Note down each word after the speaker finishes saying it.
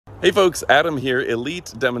Hey folks, Adam here,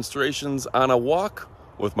 Elite Demonstrations on a walk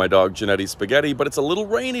with my dog Genetti Spaghetti, but it's a little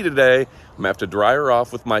rainy today. I'm gonna have to dry her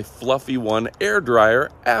off with my Fluffy-1 air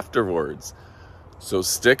dryer afterwards. So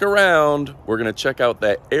stick around, we're gonna check out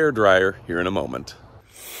that air dryer here in a moment.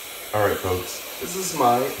 All right folks, this is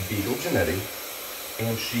my beagle Genetti,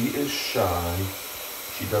 and she is shy.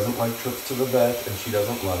 She doesn't like trips to the vet, and she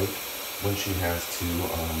doesn't like when she has to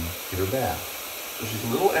get her bath. So she's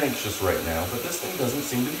a little anxious right now, but this thing doesn't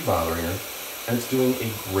seem to be bothering her, and it's doing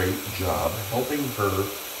a great job helping her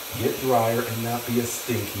get drier and not be a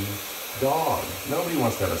stinky dog. Nobody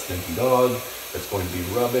wants to have a stinky dog that's going to be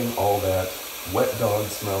rubbing all that wet dog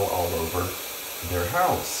smell all over their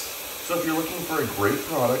house. So if you're looking for a great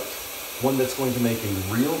product, one that's going to make a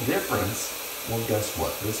real difference, well, guess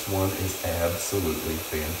what? This one is absolutely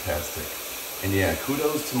fantastic. And yeah,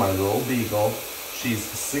 kudos to my little beagle. She's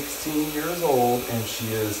 16 years old, and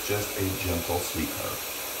she is just a gentle sweetheart.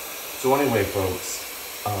 So anyway, folks,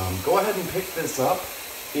 go ahead and pick this up.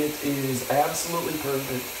 It is absolutely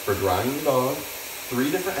perfect for drying your dog.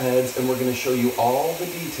 3 different heads, and we're going to show you all the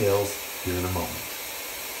details here in a moment.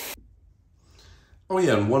 Oh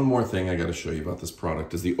yeah, and one more thing I got to show you about this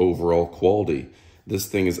product is the overall quality. This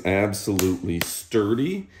thing is absolutely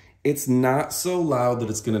sturdy. It's not so loud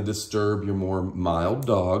that it's going to disturb your more mild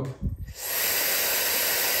dog.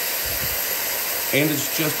 And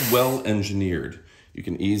it's just well engineered. You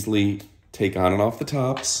can easily take on and off the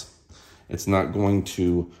tops. It's not going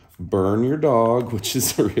to burn your dog, which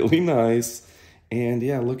is really nice. And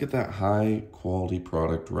yeah, look at that high quality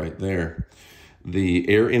product right there. The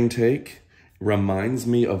air intake reminds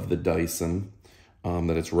me of the Dyson,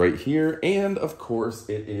 that it's right here. And of course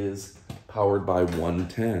it is powered by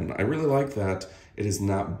 110. I really like that. It is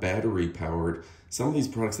not battery powered. Some of these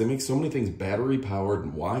products, they make so many things battery powered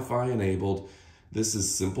and Wi-Fi enabled. This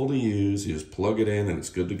is simple to use. You just plug it in and it's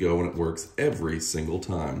good to go, and it works every single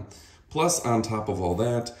time. Plus, on top of all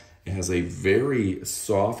that, it has a very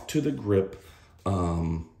soft to the grip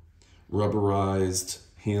rubberized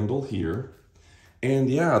handle here. And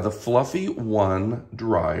yeah, the Fluffy-1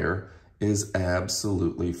 dryer is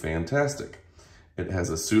absolutely fantastic. It has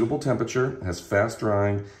a suitable temperature, it has fast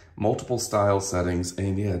drying, multiple style settings,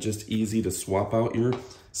 and yeah, just easy to swap out your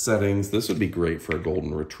settings. This would be great for a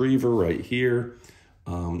golden retriever right here.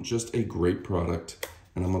 Just a great product,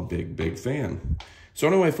 and I'm a big fan. So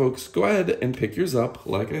anyway, folks, go ahead and pick yours up.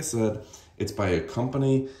 Like I said, it's by a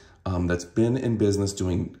company that's been in business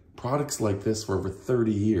doing products like this for over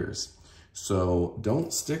 30 years. So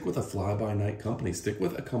don't stick with a fly-by-night company. Stick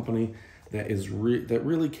with a company that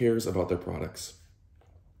really cares about their products.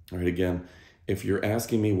 All right, again, if you're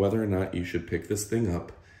asking me whether or not you should pick this thing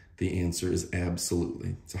up, the answer is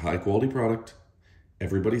absolutely. It's a high-quality product.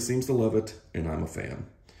 Everybody seems to love it, and I'm a fan.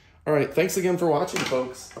 All right, thanks again for watching,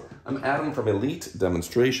 folks. I'm Adam from Elite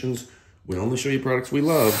Demonstrations. We only show you products we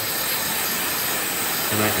love,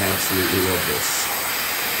 and I absolutely love this.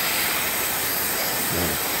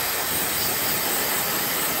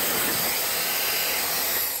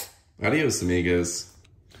 Right. Adios, amigos.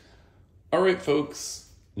 All right, folks.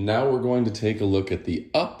 Now we're going to take a look at the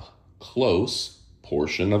up-close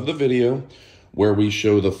portion of the video where we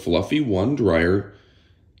show the Fluffy-1 dryer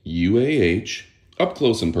UAH up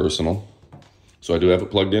close and personal. So I do have it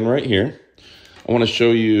plugged in right here. I want to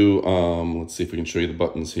show you, let's see if we can show you the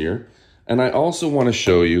buttons here. And I also want to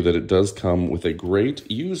show you that it does come with a great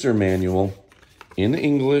user manual in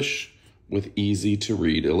English with easy to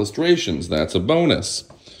read illustrations. That's a bonus.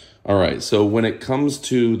 All right, so when it comes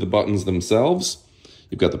to the buttons themselves,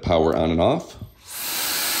 you've got the power on and off,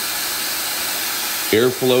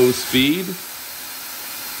 airflow speed,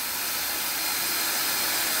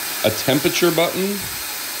 a temperature button,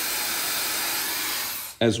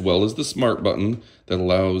 as well as the smart button that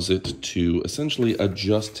allows it to essentially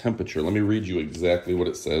adjust temperature. Let me read you exactly what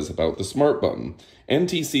it says about the smart button.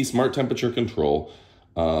 NTC Smart Temperature Control.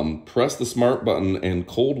 Press the smart button and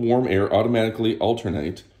cold, warm air automatically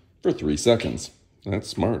alternate for 3 seconds. That's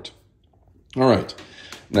smart. All right,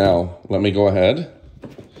 now let me go ahead,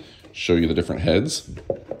 show you the different heads.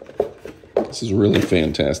 This is really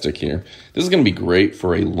fantastic here. This is going to be great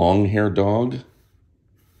for a long-haired dog.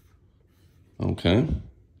 Okay.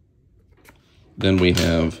 Then we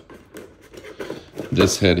have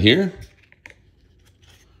this head here.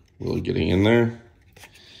 Really getting in there.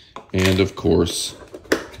 And of course,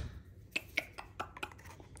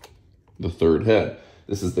 the third head.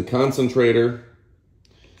 This is the concentrator,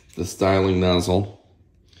 the styling nozzle,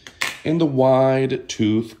 and the wide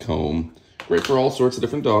tooth comb. Great for all sorts of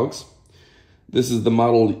different dogs. This is the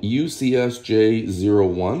model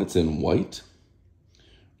UCSJ01. It's in white.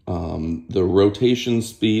 The rotation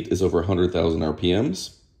speed is over 100,000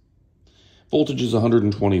 RPMs. Voltage is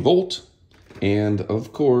 120 volt. And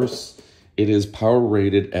of course, it is power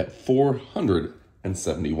rated at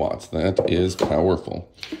 470 watts. That is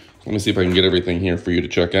powerful. Let me see if I can get everything here for you to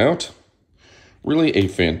check out. Really a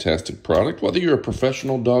fantastic product. Whether you're a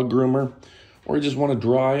professional dog groomer or you just want to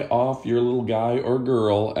dry off your little guy or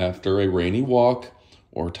girl after a rainy walk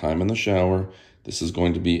or time in the shower, this is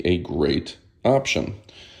going to be a great option.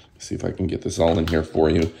 Let's see if I can get this all in here for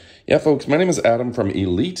you. Yeah, folks, my name is Adam from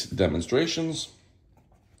Elite Demonstrations.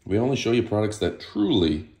 We only show you products that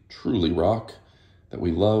truly, truly rock, that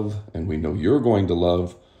we love, and we know you're going to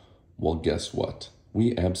love. Well, guess what?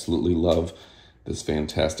 We absolutely love this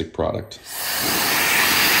fantastic product.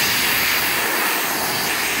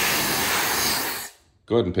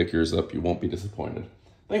 Go ahead and pick yours up. You won't be disappointed.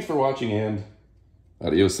 Thanks for watching, and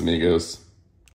adios, amigos.